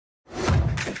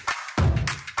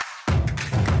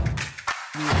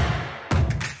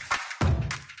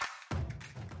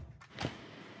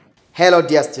Hello,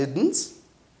 dear students.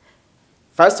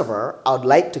 First of all, I would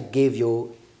like to give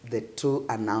you the two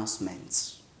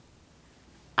announcements.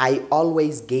 I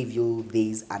always give you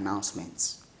these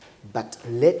announcements, but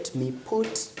let me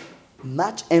put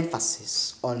much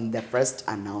emphasis on the first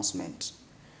announcement.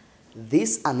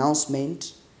 This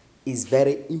announcement is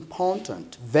very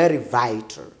important, very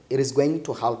vital. It is going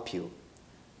to help you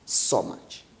so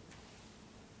much.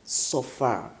 So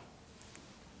far,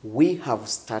 we have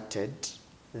started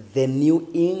the new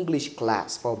English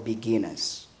class for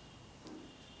beginners.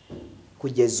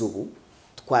 Kugeza ubu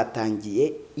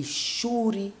twatangiye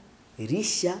ishuri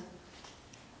rishya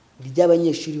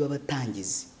ry'abanyeshuri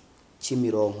b'abatangizi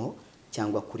Kimironko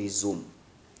cyangwa kuri Zoom.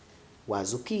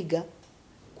 Waza ukiga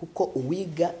kuko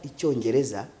uwiga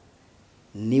Icyongereza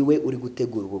niwe uri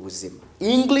gutegura ubu buzima.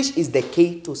 English is the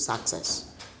key to success.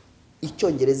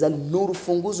 Icyongereza ni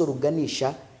urufunguzo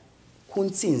ruganisha ku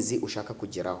ntsinzi ushaka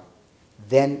kugeraho.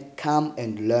 Then come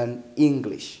and learn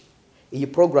English. Iyi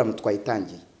program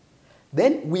twayitangiye.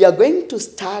 Then we are going to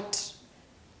start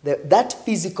that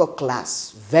physical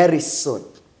class very soon.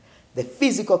 The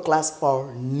physical class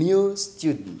for new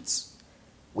students.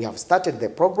 We have started the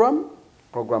program.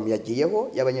 Program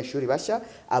yagiyeho y'abanyeshuri bashya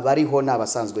abariho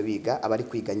n'abasanzwe biga abari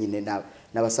kwiga nyine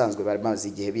n'abasanzwe bari maze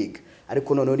igihe biga.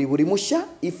 Ariko none uri buri mushya,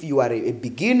 if you are a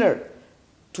beginner,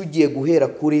 tugiye guhera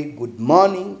kuri good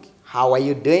morning, how are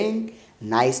you doing,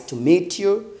 nice to meet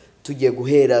you. Tugiye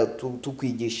guhera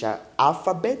tukwigisha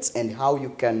alphabets and how you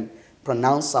can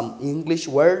pronounce some English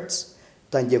words.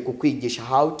 Tangiye kukwigisha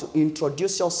how to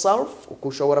introduce yourself, uko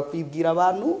ushobora kwibwira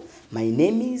abantu. My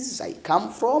name is, I come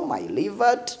from, I live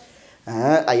at,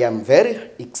 I am very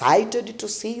excited to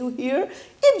see you here.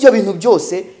 Ibyo bintu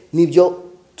byose nibyo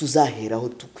tuzaheraho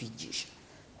tukwigisha.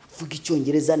 Vuga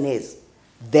Icyongereza neza.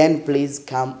 Then please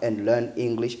come and learn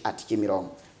English at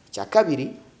Kimironko. Icya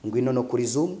kabiri, ngwino no kuri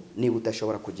Zoom niba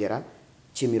utashobora kugera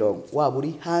Kimironko. Waba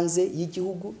uri hanze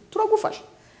y'igihugu turagufasha.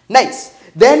 Nice.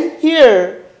 Then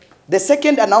here, the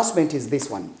second announcement is this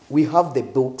one. We have the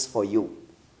books for you.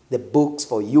 The books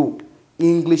for you.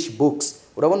 English books.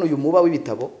 Urabona uyu muba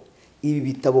w'ibitabo? Ibi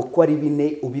bitabo ko ari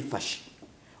bine ubifashe.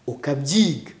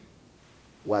 Ukabyiga.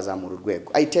 Wazamura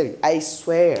urwego. I tell you, I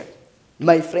swear.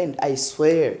 My friend, I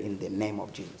swear in the name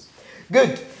of Jesus.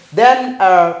 Good. Then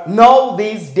know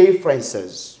these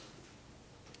differences.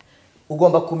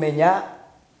 Ugomba kumenya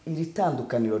iri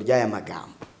tandukaniro ry'aya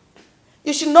magambo.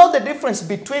 You should know the difference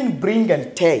between bring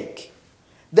and take.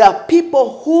 There are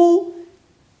people who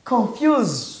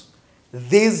confuse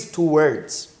these two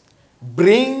words.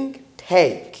 Bring,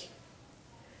 take.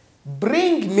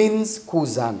 Bring means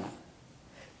kuzana.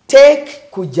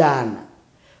 Take kujana.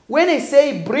 When I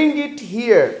say bring it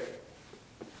here,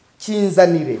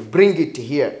 chinzanire, bring it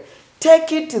here.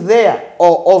 Take it there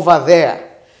or over there.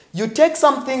 You take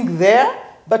something there,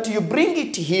 but you bring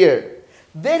it here.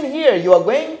 Then here you are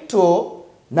going to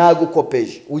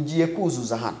nagukopeje. Ugiye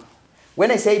kuzuza hano.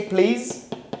 When I say please,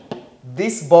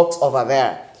 this box over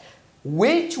there,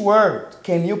 which word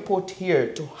can you put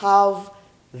here to have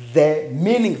the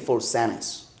meaningful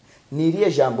sentence? Niriye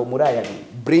jambo muraya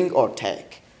bring or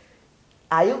take.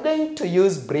 Are you going to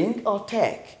use bring or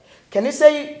take? Can you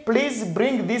say, please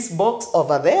bring this box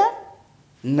over there?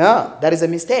 No, that is a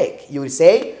mistake. You will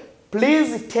say,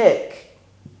 please take.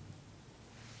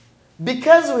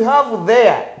 Because we have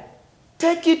there,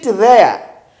 take it there.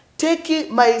 Take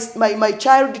it, my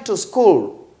child to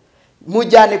school.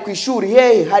 Mujane kwishuri,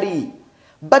 hey, hari.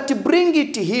 But bring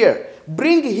it here.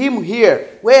 Bring him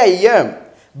here, where I am.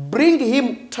 Bring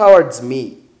him towards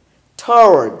me.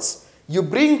 Towards. You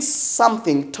bring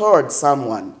something towards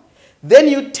someone. Then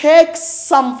you take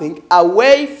something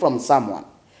away from someone.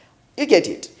 You get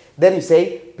it? Then you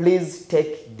say, please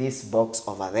take this box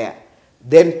over there.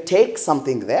 Then take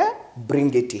something there,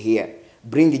 bring it here.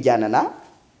 Bring janana.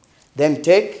 Then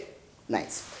take,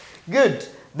 nice. Good.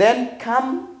 Then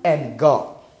come and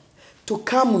go. To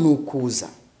come nukuza.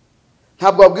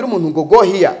 Ntabwo wabwira umuntu ngo go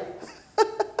here.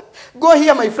 Go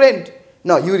here, my friend.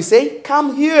 No, you will say,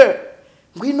 come here.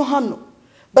 Ngwino hano.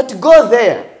 But go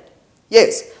there.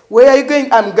 Yes. Where are you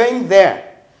going? I'm going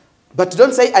there. But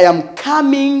don't say, I am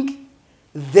coming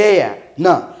there.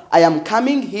 No. I am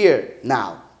coming here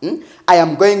now. I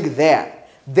am going there.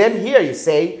 Then here you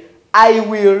say, I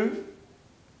will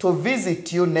to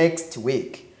visit you next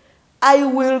week. I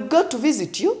will go to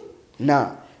visit you.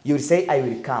 No. You will say, I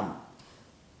will come.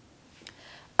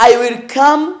 I will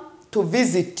come to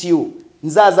visit you.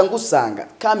 Nzaza ngusanga.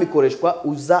 Come ikoreshwa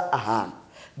uza ahantu.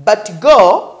 But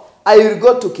go, I will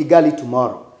go to Kigali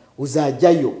tomorrow.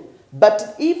 Uzajayo.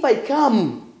 But if I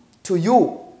come to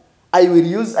you, I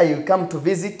will come to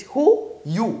visit who?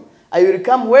 You. I will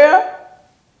come where?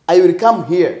 I will come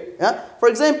here. Yeah? For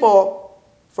example,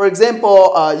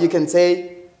 you can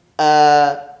say,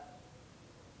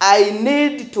 I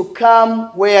need to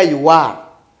come where you are.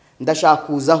 Ndashaka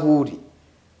kuza aho uri.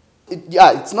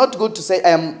 Yeah, it's not good to say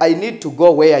I need to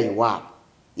go where you are.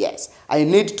 Yes, I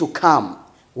need to come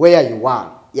where you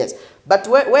are. Yes, but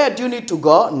where do you need to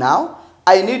go now?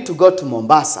 I need to go to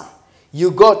Mombasa.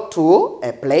 You go to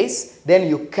a place, then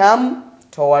you come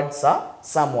towards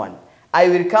someone. I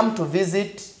will come to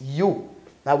visit you.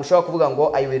 Now ushobora kuvuga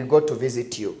ngo I will go to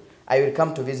visit you. I will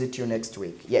come to visit you next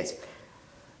week. Yes.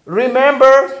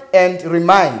 Remember and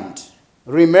remind.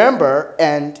 Remember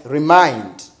and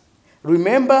remind.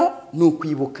 Remember ni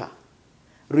ukwibuka.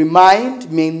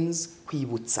 Remind means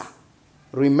kwibutsa.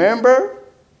 Remember,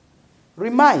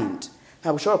 remind.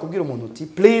 Ntabwo ushobora kubwira umuntu uti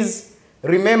please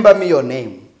remember me your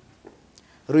name.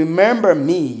 Remember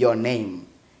me your name.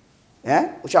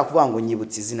 Ushaka kuvuga ngo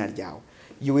nyibutse izina ryawe.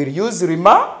 You will use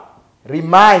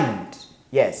remind.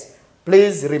 Yes.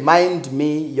 Please remind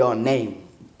me your name.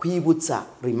 Kwibutsa,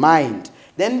 remind.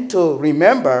 Then to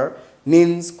remember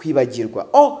means kwibagirwa.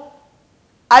 Oh,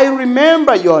 I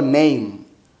remember your name,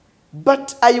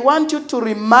 but I want you to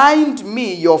remind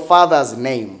me your father's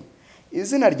name.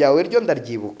 Izina ryawe ryo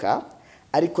ndaryibuka,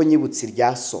 ariko nyibutse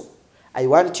irya so. I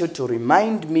want you to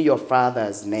remind me your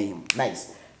father's name.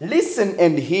 Nice. Listen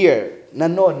and hear.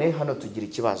 Nanone hano tugira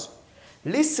ikibazo.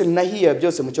 Listen na hear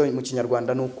byose mu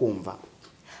Kinyarwanda no kumva.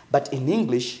 But in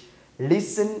English,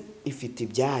 listen ifite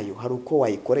ibyayo hari uko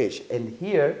wayikoresha, and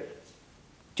hear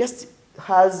just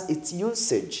has its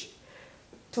usage.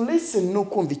 To listen no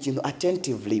kumva ikintu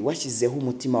attentively washyizeho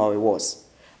umutima wawe wose.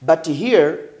 But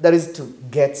here that is to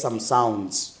get some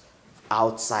sounds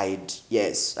outside.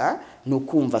 Yes, no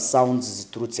kumva sounds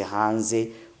ziturutse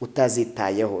hanze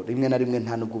utazitayeho, rimwe na rimwe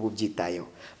nta nubwo ubyitayeho.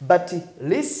 But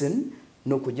listen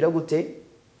no kugira gute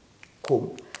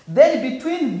kumva. Then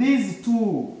between these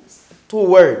two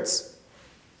words,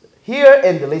 hear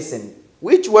and listen,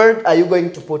 which word are you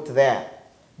going to put there?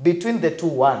 Between the two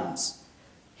ones,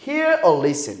 hear or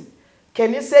listen.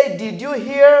 Can you say, did you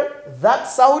hear that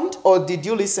sound or did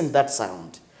you listen that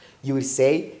sound? You will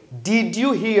say, did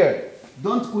you hear?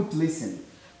 Don't put listen.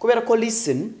 Kubera ko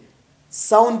listen,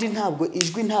 sound ntabwo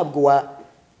ijwi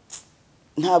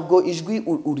ntabwo ijwi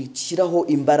urikiraho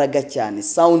imbaraga cyane,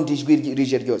 sound ijwi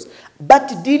rije ryose.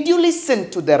 But did you listen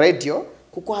to the radio?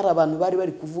 Kuko hari abantu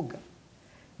bari kuvuga.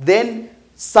 Then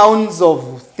sounds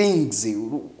of things,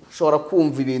 ushobora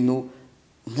kumva ibintu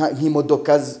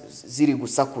nk'imodoka ziri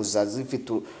gusakuza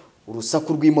zifite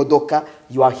urusaku rw'imodoka.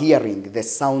 You are hearing the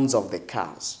sounds of the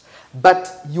cars, but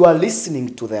you are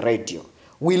listening to the radio.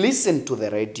 We listen to the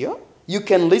radio. You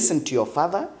can listen to your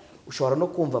father. Ushobora no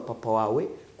kumva papa wawe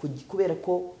kubera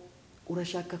ko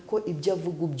urashaka ko ibyo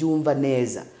avuga ubyumva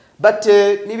neza. But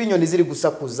n'ibinyoni ziri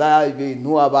gusakuza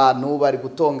ibintu abantu bari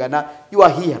gutongana, you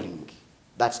are hearing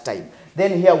that time.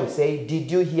 Then here we say,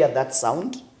 did you hear that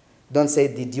sound? Don't say,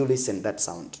 did you listen that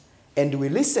sound? And we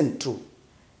listen to.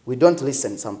 We don't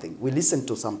listen something. We listen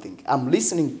to something. I'm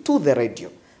listening to the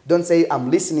radio. Don't say, I'm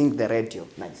listening the radio.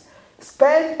 Nice.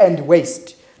 Spend and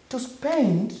waste. To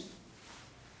spend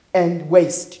and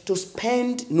waste. To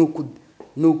spend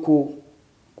nuku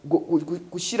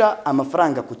gushyira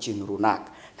amafaranga ku kintu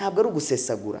runaka. Ntabwo ari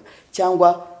ugusesagura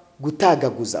cyangwa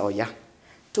gutagaguza oya.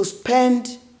 To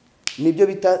spend nibyo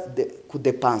bita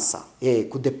kudepansa.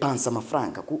 Kudepansa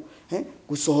amafaranga,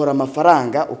 gusohora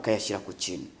amafaranga ukayashyira ku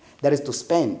kintu. That is to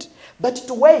spend. But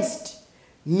to waste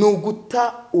ni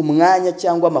uguta umwanya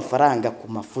cyangwa amafaranga ku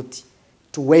mafuti.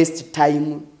 To waste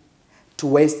time, to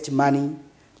waste money,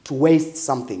 to waste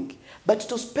something. But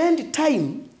to spend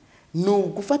time ni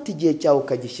ugufata igihe cyawe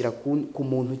ukagishyira ku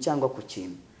muntu cyangwa ku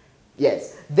kintu.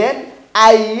 Yes. Then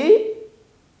I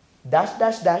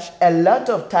a lot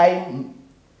of time.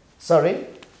 Sorry.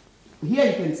 Here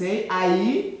you can say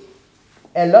I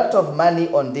a lot of money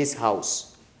on this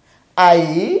house.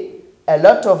 I a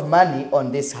lot of money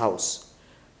on this house.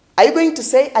 Are you going to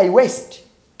say I waste?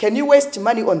 Can you waste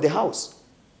money on the house?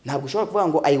 Ntabwo ushobora kuvuga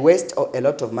ngo I waste a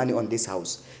lot of money on this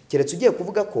house. Keretse ugiye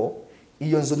kuvuga ko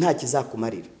iyo nzu nta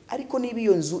kizakumarira. Ariko niba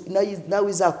iyo nzu nawe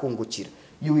izakungukira,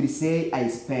 you will say I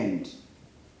spend.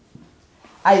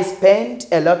 I spend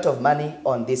a lot of money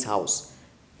on this house.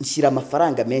 Nshyira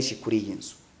amafaranga menshi kuri iyi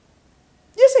nzu.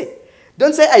 You see?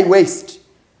 Don't say I waste.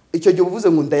 Icyo gihe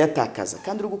uvuze ngo ndayatakaza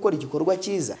kandi uri gukora igikorwa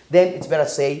cyiza. Then it's better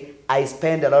to say I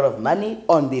spend a lot of money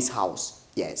on this house.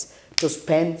 Yes. To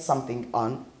spend something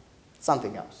on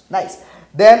something else. Nice.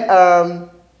 Then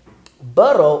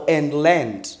borrow and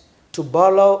lend. To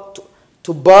borrow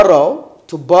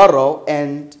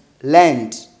and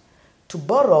lend. To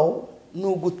borrow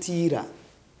nugutira.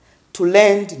 To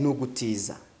lend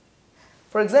nugutiza.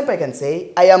 For example, I can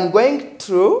say, I am going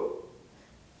through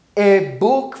a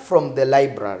book from the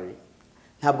library.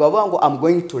 Ntabwo bavuga ngo I'm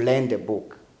going to lend a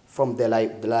book from the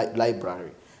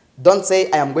library. Don't say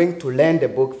I am going to lend a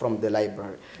book from the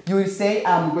library. You will say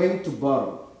I am going to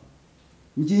borrow.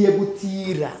 Ngiye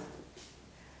gutira.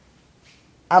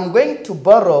 I'm going to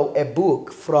borrow a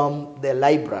book from the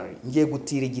library. Ngiye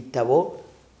gutira igitabo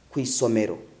ku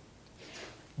isomero.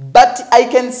 But I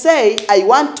can say I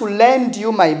want to lend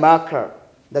you my marker.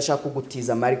 Ndashaka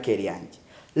kugutiza marker yanjye.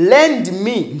 Lend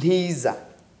me ntiza.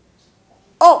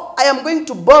 Oh, I am going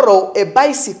to borrow a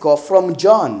bicycle from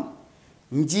John.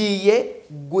 Ngiye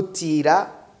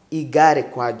gutira igare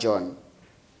kwa John.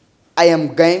 I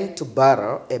am going to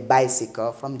borrow a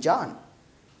bicycle from John.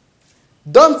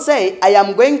 Don't say, I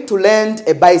am going to lend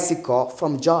a bicycle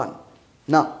from John.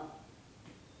 No.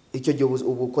 Icyo gihe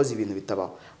ubu ukoze ibintu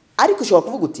bitabaho. Ariko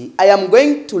ushobora kuvuga uti, I am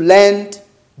going to lend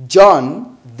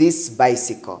John this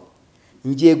bicycle.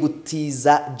 Ngiye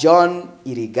gutiza John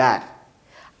iri gare.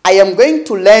 I am going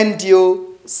to lend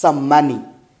you some money.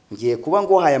 Ngiye kuba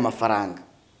nguhaye amafaranga.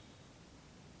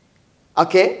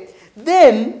 Okay?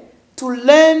 Then, to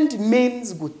lend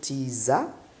means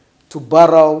gutiza, to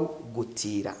borrow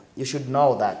gutira. You should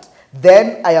know that.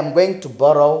 Then, I am going to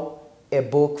borrow a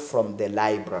book from the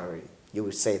library. You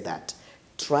will say that.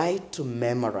 Try to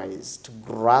memorize, to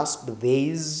grasp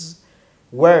these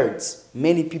words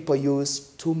many people use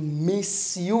to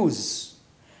misuse.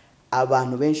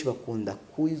 Abantu benshi bakunda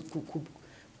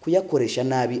kuyakoresha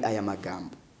nabi aya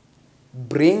magambo.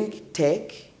 Bring,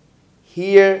 take,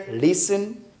 hear,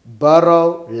 listen,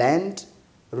 borrow, lend,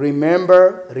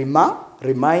 remember,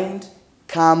 remind,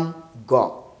 come,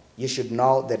 go. You should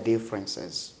know the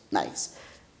differences. Nice.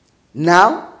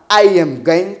 Now, I am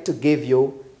going to give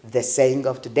you the saying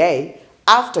of today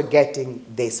after getting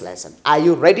this lesson. Are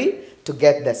you ready to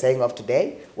get the saying of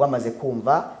today? Wamaze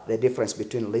kumva, the difference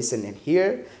between listen and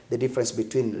hear, the difference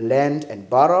between lend and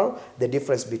borrow, the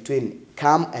difference between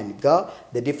come and go,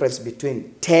 the difference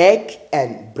between take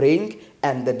and bring,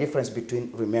 and the difference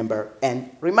between remember and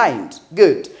remind.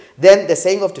 Good. Then the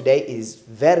saying of today is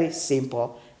very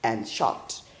simple and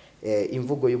short.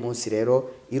 Imvugo y'umunsi rero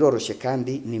iroroshye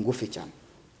kandi ni ngufi cyane.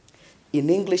 In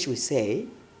English we say,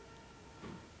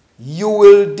 you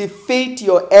will defeat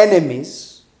your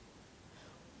enemies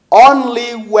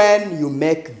only when you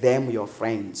make them your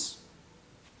friends.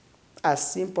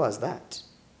 As simple as that.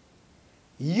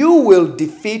 You will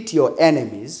defeat your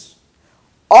enemies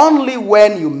only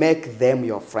when you make them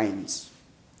your friends.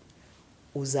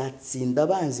 Uzatsinda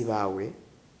abanzi bawe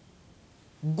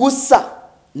gusa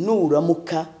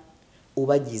nuramuka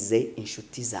ubagize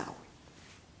inshuti zawe.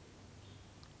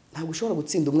 Ntabwo ushobora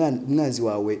gutsinda umwanzi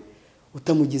wawe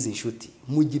utamugize inshuti.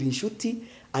 Mugira inshuti,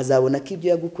 azabona ko ibyo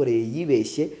yagukoreye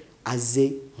yibeshye,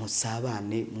 aze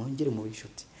musabane mwongere mu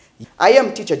inshuti. I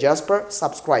am Teacher Jasper.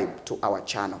 Subscribe to our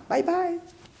channel. Bye bye.